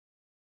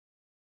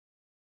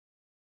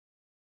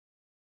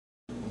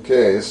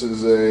Okay, this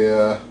is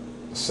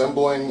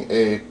assembling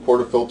a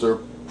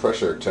portafilter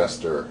pressure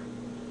tester.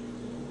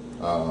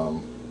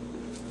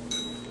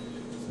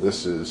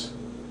 This is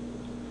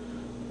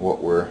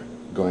what we're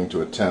going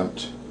to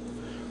attempt.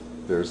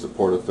 There's the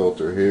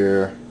portafilter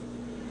here,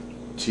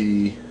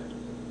 T,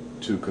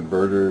 two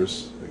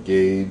converters, a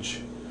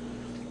gauge,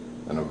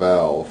 and a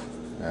valve,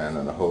 and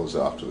then a hose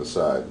off to the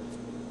side.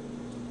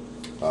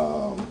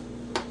 Got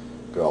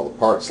all the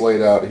parts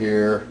laid out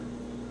here.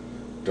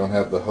 Don't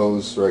have the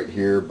hose right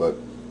here, but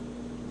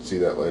see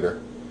that later.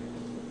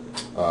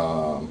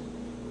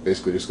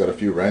 Basically just got a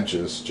few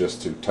wrenches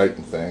just to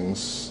tighten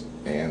things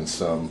and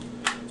some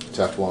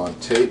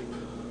Teflon tape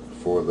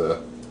for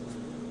the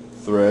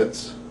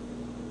threads.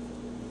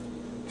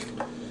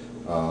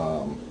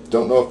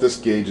 Don't know if this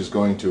gauge is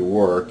going to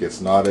work. It's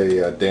not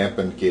a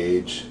dampened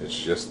gauge. It's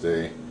just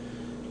a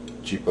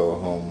cheapo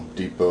Home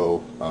Depot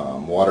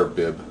water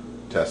bib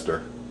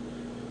tester.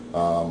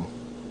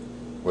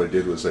 What I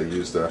did was I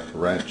used a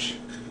wrench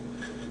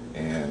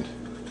and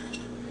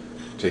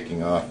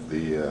taking off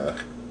the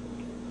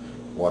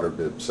water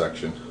bib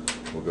section.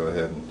 We'll go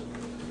ahead and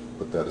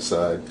put that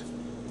aside.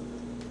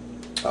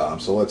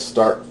 So let's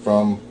start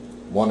from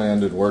one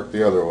end and work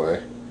the other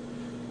way.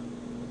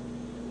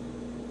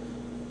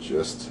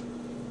 Just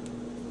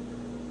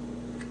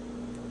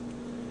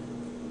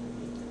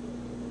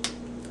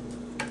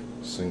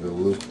single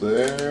loop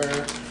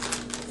there.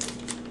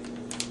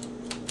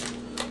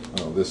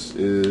 Oh, this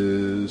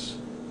is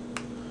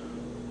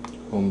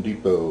Home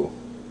Depot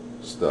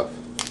stuff.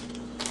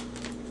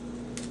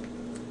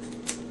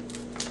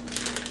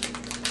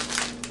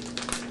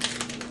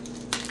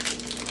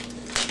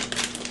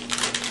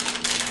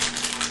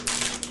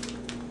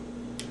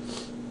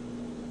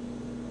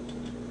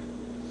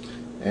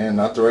 And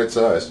not the right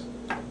size.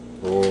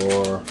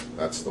 Or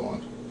that's the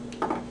one.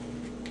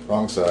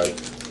 Wrong side.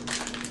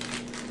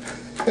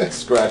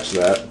 Scratch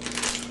that.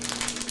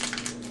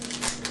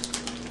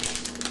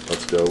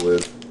 Let's go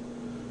with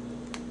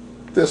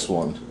this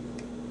one.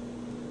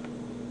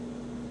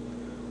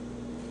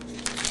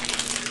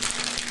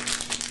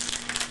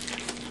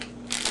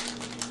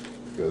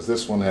 Because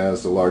this one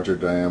has the larger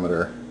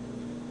diameter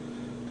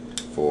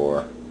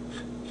for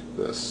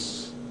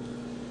this.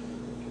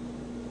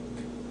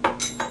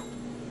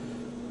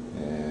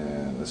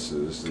 And this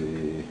is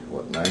the,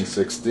 what,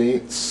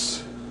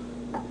 9/16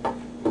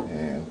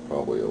 and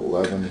probably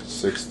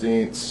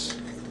 11/16.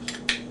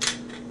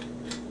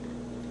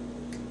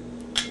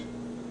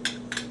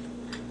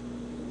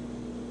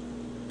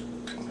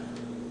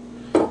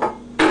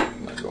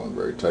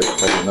 Very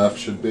tight enough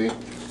should be.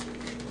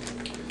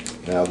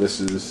 Now this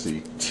is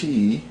the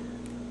T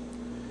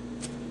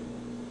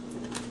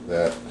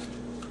that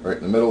right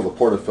in the middle of the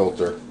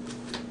portafilter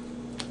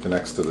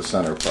connects to the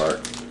center part.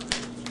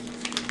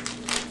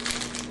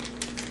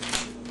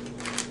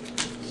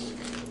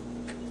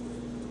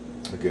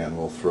 Again,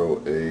 we'll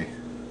throw a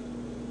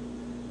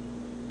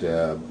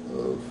dab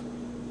of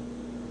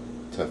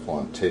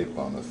Teflon tape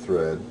on the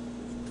thread.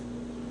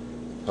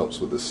 Helps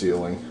with the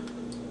sealing.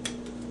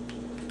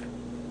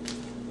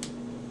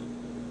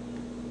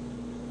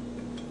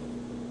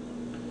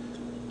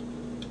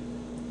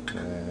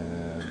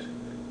 And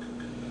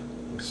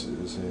this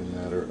is a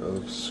matter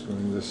of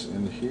screwing this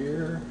in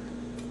here.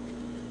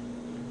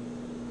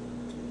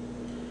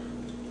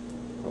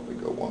 Probably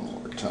go one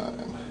more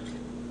time.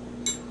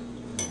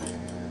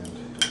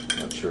 And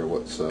not sure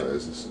what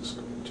size this is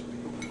going to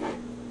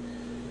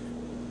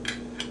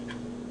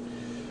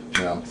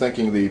be. Now I'm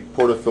thinking the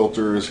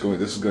portafilter is going,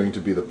 this is going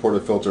to be the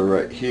portafilter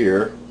right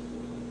here.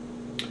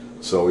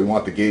 So we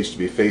want the gauge to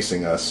be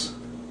facing us.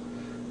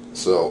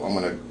 So I'm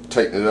going to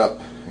tighten it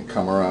up and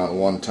come around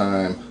one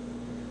time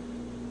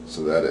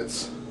so that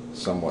it's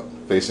somewhat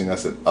facing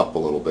us and up a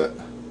little bit.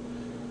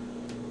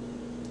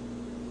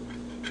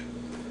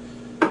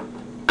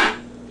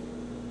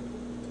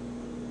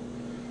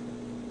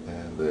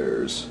 And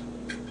there's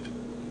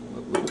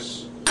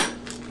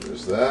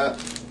that.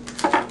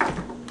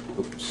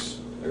 Oops,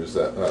 there's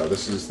that.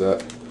 This is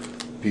that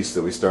piece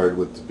that we started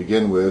with to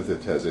begin with.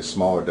 It has a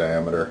smaller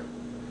diameter.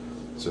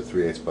 It's a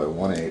 3/8 by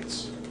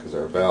 1/8 because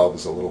our valve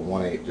is a little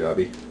 1/8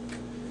 jobby.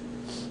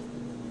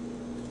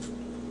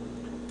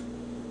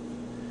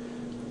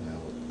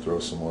 Throw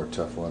some more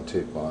Teflon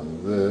tape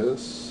on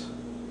this.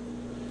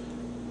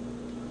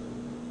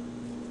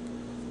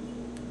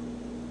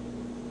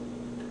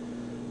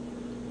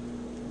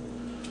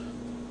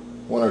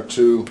 One or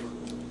two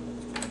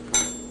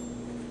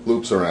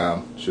loops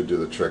around should do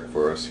the trick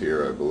for us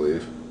here, I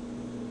believe.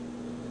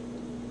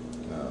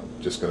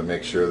 Just going to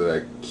make sure that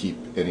I keep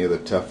any of the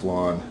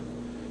Teflon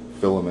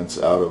filaments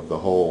out of the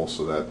hole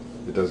so that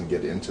it doesn't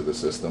get into the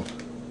system.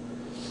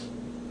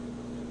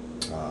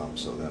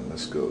 So then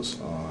this goes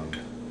on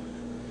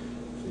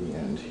the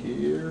end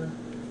here.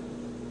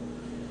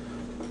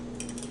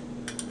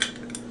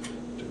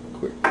 Do a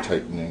quick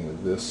tightening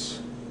with this.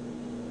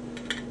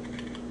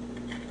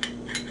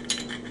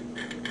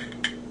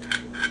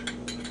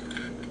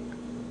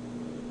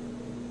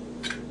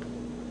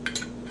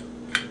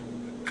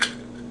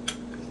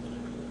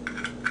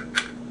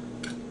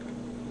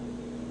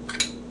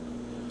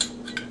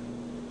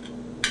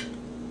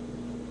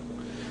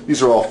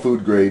 These are all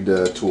food grade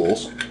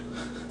tools.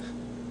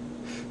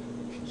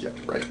 Yeah,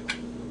 right.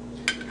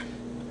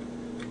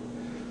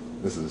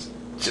 This is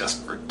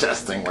just for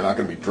testing. We're not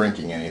going to be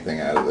drinking anything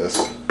out of this.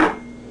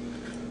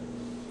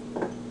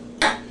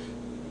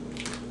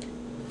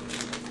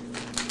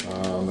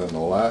 Then the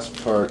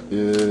last part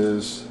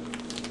is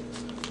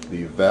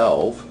the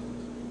valve.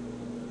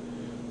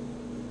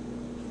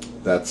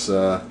 That's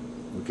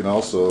we can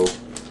also we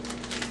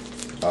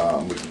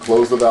can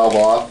close the valve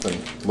off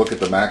and look at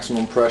the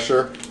maximum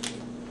pressure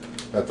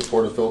that the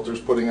portafilter is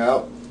putting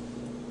out,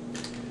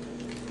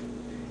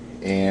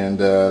 and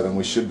then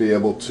we should be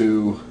able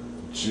to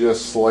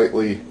just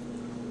slightly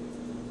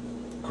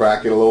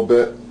crack it a little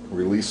bit,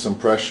 release some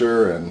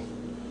pressure, and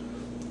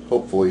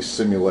hopefully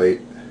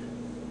simulate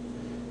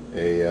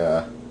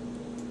a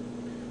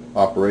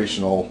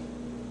operational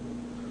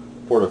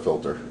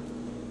portafilter.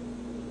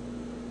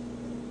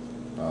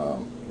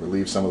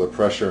 Relieve some of the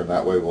pressure, and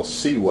that way we'll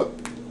see what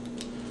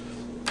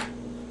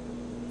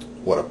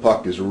a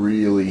puck is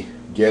really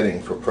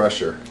getting for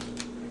pressure.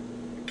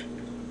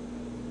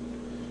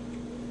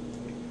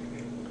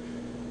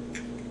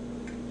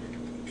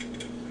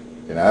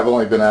 And I've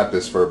only been at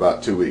this for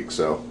about 2 weeks,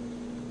 so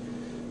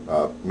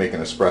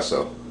making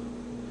espresso.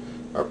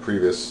 Our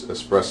previous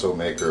espresso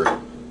maker,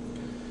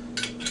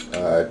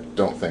 I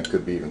don't think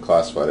could be even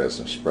classified as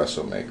an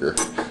espresso maker.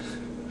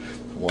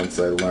 Once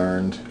I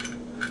learned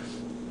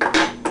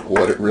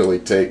what it really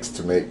takes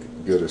to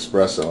make good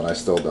espresso, and I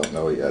still don't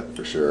know yet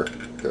for sure,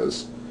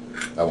 because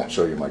I won't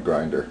show you my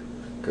grinder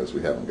because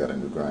we haven't got a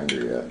new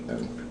grinder yet,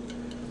 and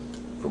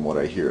from what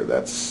I hear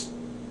that's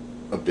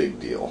a big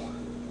deal.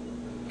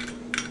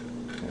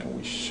 And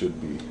we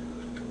should be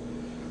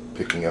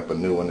picking up a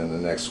new one in the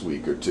next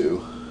week or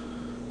two.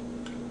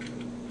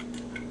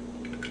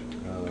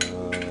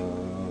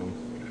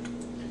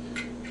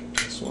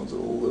 This one's a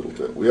little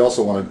bit. We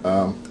also wanted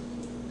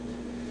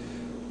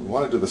we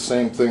want to do the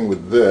same thing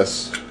with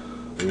this.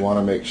 We want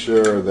to make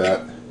sure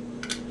that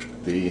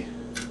the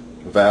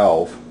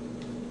valve,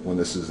 when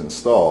this is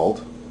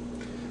installed,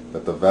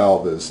 that the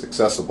valve is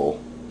accessible.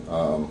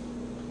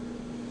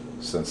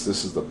 Since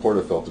this is the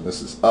portafilter and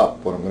this is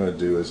up, what I'm going to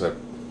do is I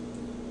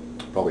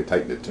probably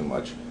tightened it too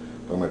much,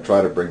 but I'm going to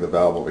try to bring the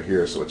valve over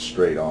here so it's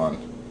straight on,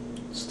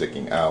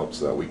 sticking out,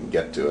 so that we can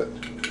get to it.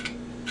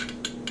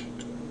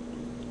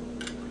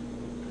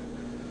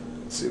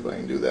 Let's see if I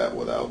can do that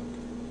without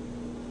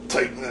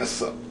tightening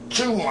this up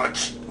too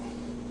much.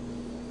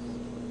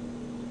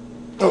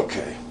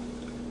 Okay.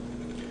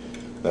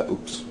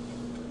 Oops.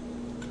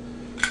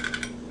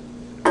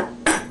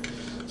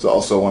 It's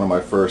also one of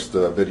my first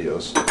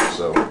videos,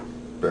 so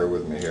bear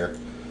with me here.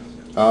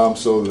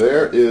 So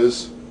there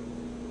is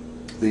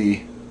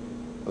the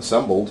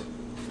assembled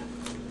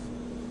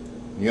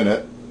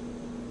unit,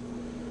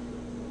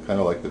 kind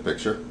of like the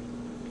picture.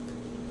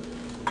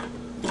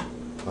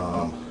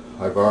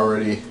 I've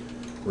already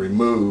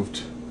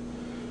removed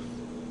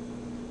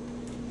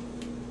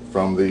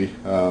from the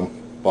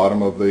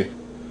bottom of the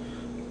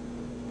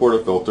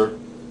portafilter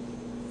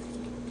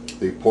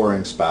the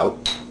pouring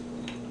spout.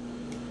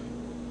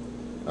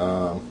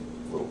 A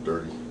little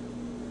dirty.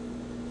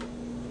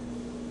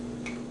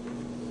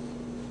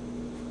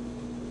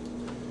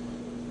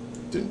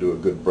 Didn't do a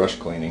good brush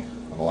cleaning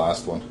on the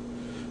last one.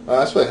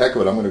 That's for the heck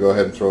of it. I'm going to go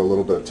ahead and throw a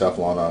little bit of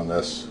Teflon on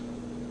this.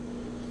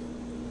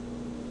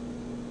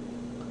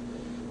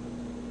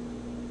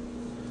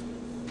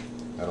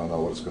 I don't know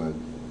what it's going to.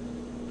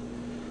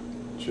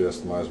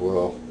 Just might as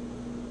well.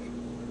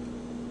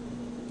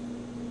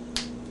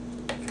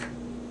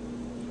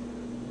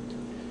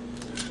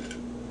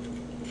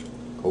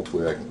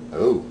 Hopefully I can.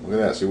 Oh, look at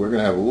that. See, we're going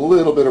to have a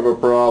little bit of a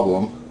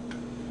problem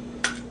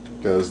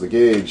because the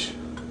gauge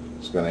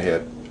is going to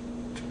hit.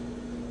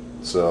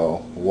 So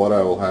what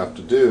I will have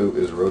to do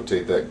is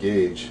rotate that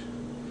gauge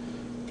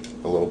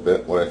a little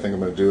bit. What I think I'm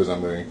going to do is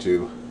I'm going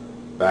to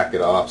back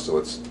it off so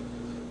it's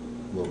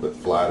a little bit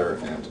flatter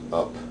and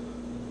up.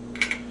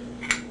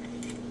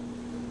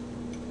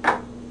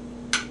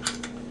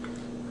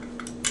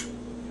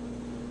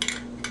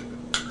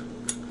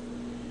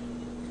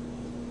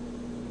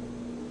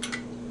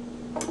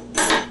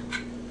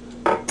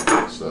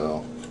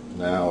 So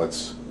now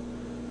it's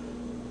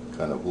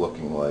kind of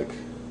looking like